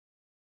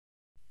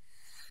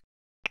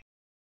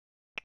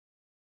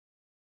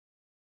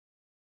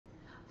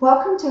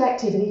Welcome to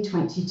Activity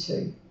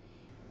 22.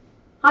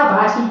 Hi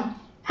Barty.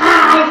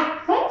 Hi.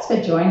 Thanks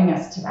for joining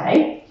us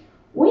today.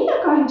 We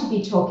are going to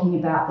be talking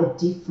about the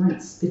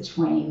difference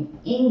between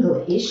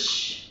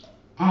English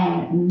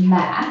and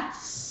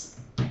maths,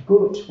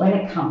 good, when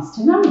it comes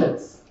to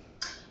numbers.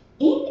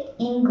 In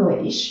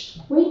English,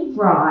 we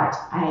write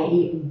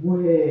a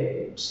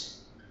word,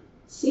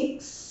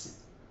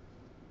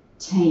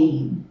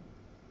 16.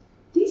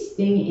 This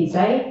thing is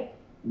a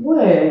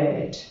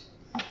word.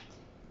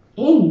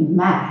 In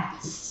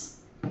maths,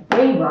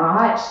 we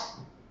write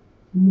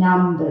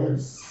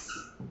numbers.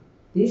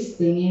 This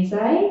thing is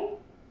a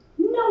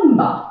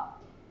number.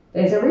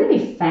 There's a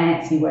really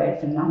fancy word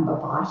for number,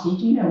 Barty.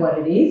 Do you know what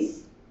it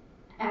is?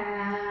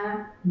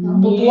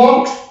 Number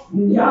blocks?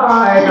 No,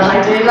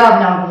 I do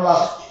love number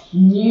blocks.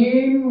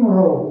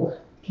 Numeral.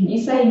 Can you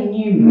say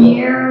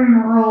numeral?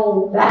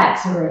 Numeral.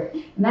 That's right.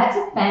 And that's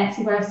a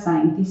fancy way of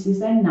saying this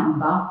is a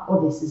number or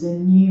this is a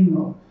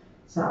numeral.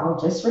 So I'll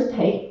just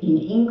repeat. In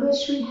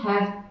English we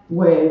have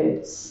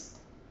words.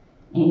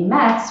 In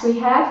maths we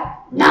have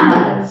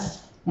numbers.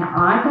 Now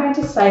I'm going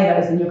to say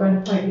those and you're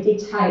going to point with your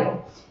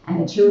tail. And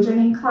the children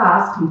in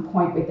class can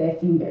point with their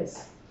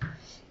fingers.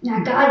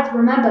 Now guys,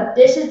 remember,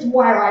 this is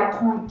where I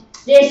point.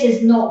 This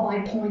is not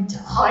my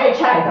pointer.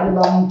 Okay, the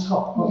long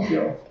top of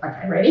your...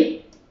 Okay,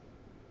 ready?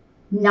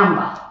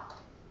 Number.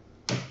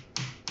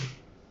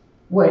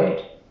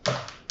 Word.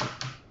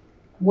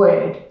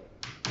 Word.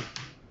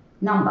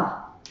 Number.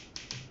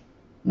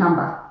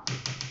 Number.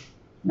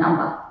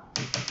 Number.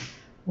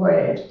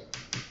 Word.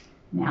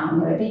 Now I'm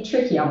going to be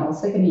tricky. I'm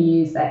also going to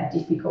use that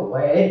difficult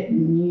word,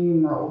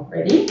 numeral.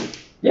 Ready?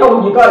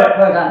 Yo, you got it.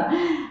 Well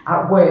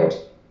done. Word.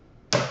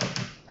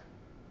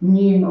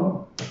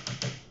 Numeral.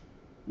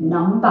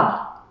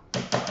 Number.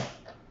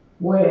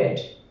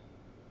 Word.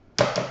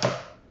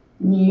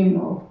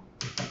 Numeral.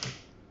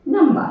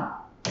 Number.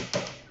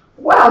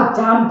 Well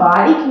done,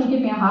 Barty. Can you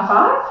give me a high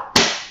five?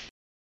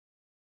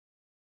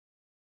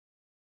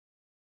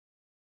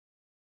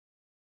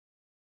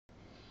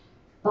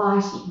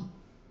 Barty.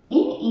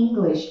 In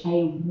English,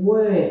 a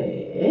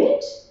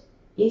word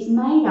is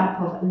made up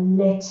of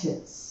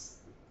letters.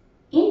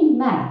 In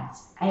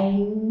maths, a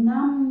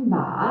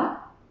number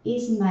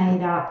is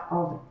made up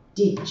of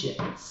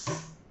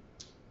digits.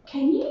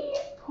 Can you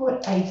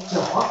put a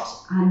dot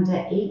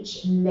under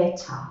each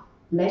letter?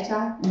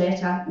 Letter,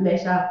 letter,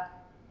 letter,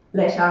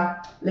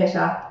 letter,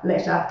 letter,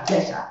 letter,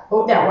 letter.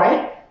 Oh, that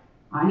way.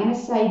 I'm going to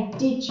say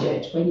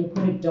digit when you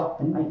put a dot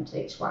beneath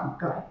each one.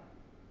 Go.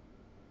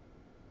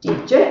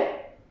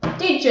 Digit,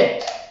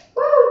 digit.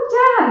 Well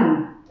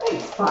done.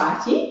 Thanks,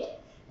 Barty.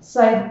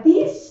 So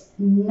this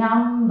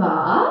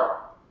number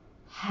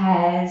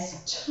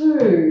has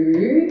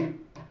 2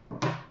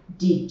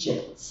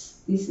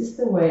 digits. This is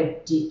the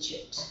word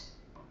digit.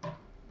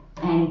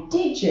 And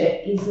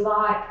digit is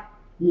like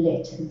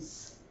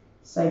letters.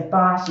 So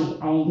Barty,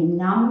 a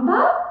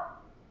number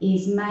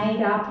is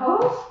made up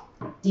of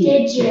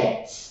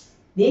digits.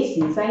 This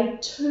is a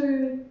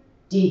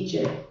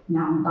 2-digit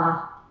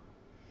number.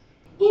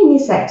 In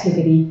this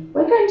activity,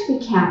 we're going to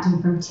be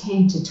counting from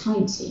 10 to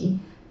 20,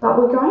 but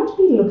we're going to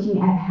be looking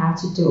at how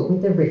to do it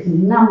with the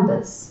written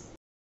numbers.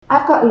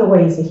 I've got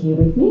Louisa here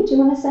with me. Do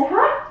you want to say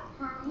hi?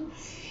 Hi.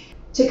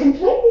 To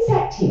complete this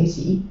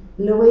activity,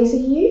 Louisa,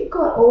 you've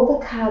got all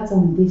the cards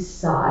on this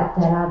side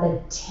that are the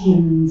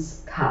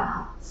tens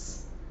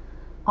cards.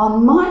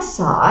 On my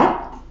side,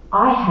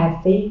 I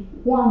have the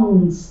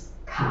ones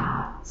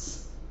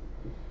cards.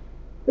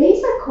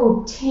 These are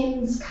called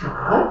tens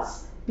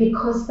cards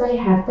because they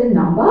have the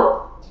number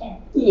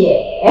 10.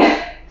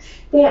 Yeah.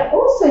 They're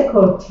also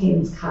called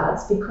tens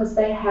cards because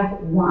they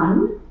have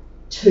 1,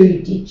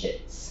 2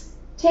 digits.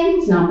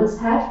 Tens numbers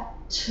have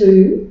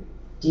 2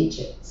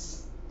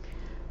 digits.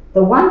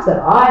 The ones that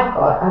I've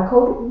got are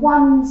called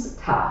ones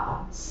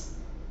cards.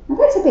 Now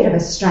that's a bit of a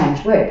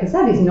strange word because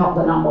that is not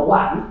the number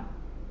 1.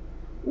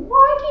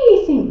 Why do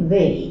you think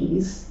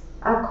these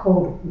are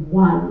called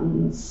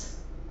ones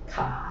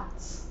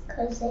cards?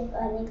 Because they've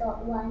only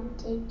got 1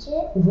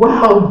 digit.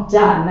 Well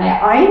done. They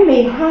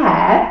only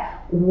have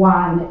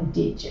 1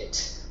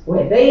 digit,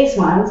 where these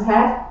ones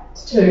have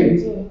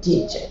 2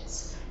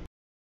 digits.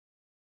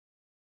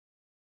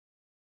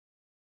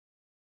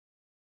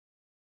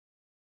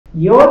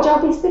 Your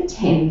job is the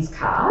tens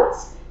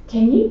cards.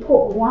 Can you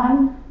put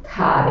 1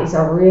 card? It's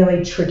a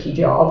really tricky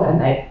job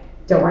and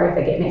don't worry if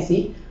they get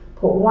messy.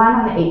 Put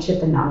 1 on each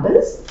of the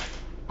numbers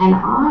and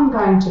I'm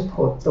going to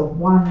put the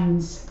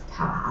ones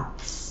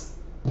cards.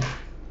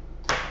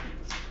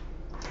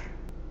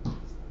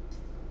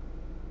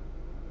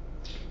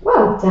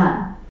 Well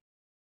done.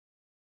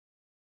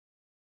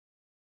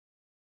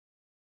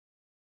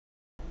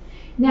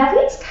 Now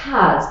these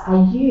cards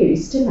are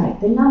used to make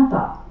the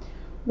number.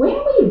 When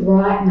we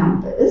write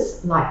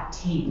numbers like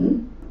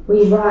 10,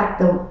 we write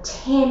the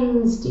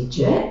tens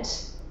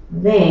digit,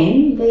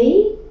 then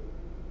the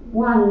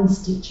ones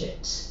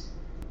digit.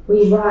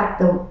 We write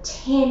the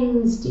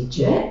tens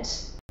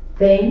digit,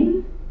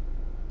 then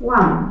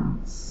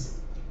ones.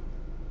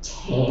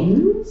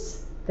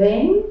 Tens,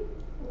 then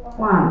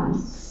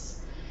ones.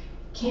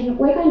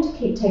 we're going to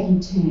keep taking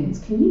turns.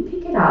 Can you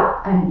pick it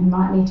up? And you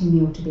might need to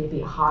kneel to be a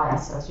bit higher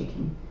so as you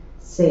can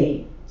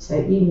see. So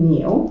you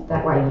kneel,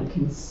 that way you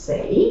can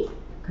see,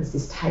 because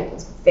this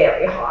table's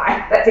very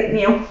high. That's it,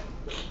 kneel.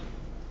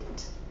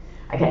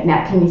 Okay,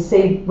 now can you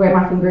see where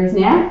my finger is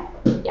now?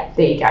 Yeah,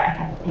 there you go.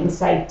 Okay, and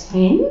say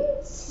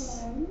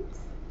tens.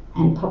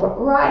 And pop it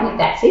right in it.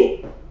 That's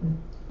it.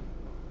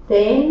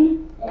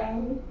 Then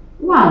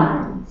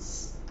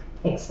ones.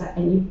 Excellent.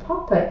 And you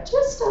pop it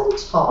just on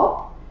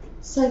top.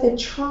 So the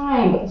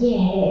triangle,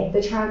 yeah,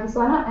 the triangles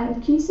line up.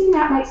 And can you see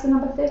now it makes the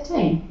number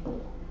 13?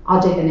 I'll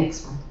do the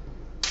next one.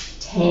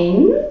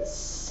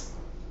 Tens.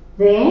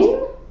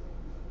 Then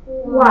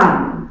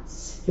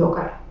ones. Your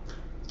go.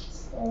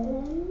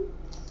 7.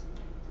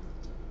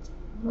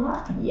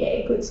 Right.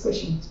 Yeah, good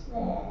squishing.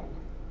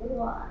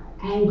 1.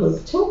 And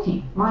good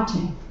talking. My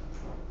turn.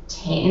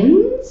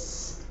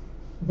 Tens,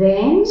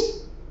 then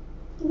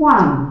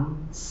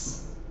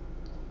ones.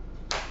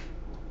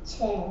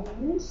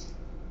 10s.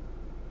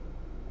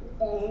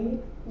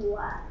 Then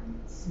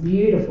 1s.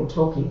 Beautiful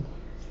talking.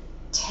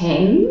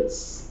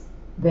 Tens,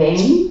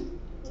 then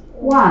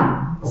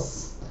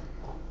ones.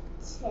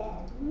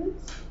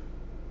 10s.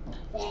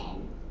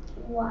 Then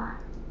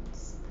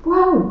 1s.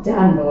 Well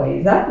done,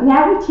 Louisa.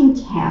 Now we can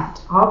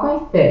count. I'll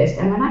go first,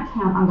 and when I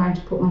count, I'm going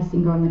to put my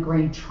finger on the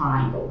green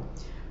triangle.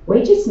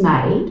 We just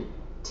made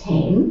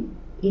 10,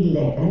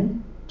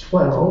 11,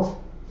 12,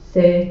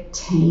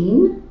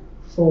 13,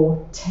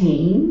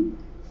 14,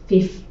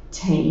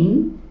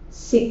 15,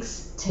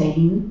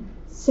 16,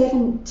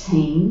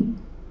 17,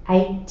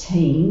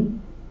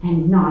 18,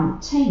 and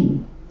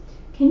 19.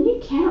 Can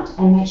you count?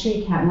 And make sure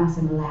you count nice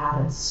and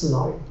loud and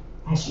slow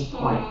as you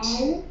point.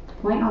 10,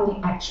 Point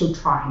on the actual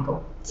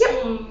triangle.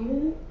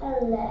 10,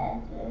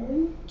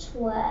 11,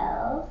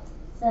 12,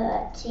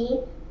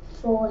 13,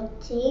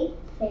 14,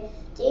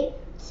 15,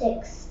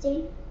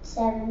 16,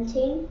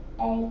 17,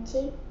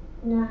 18,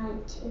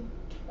 19,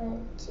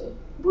 20.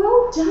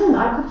 Well done.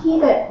 I could hear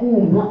that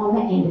on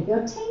the end of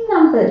your team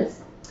numbers.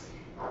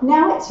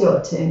 Now it's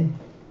your turn.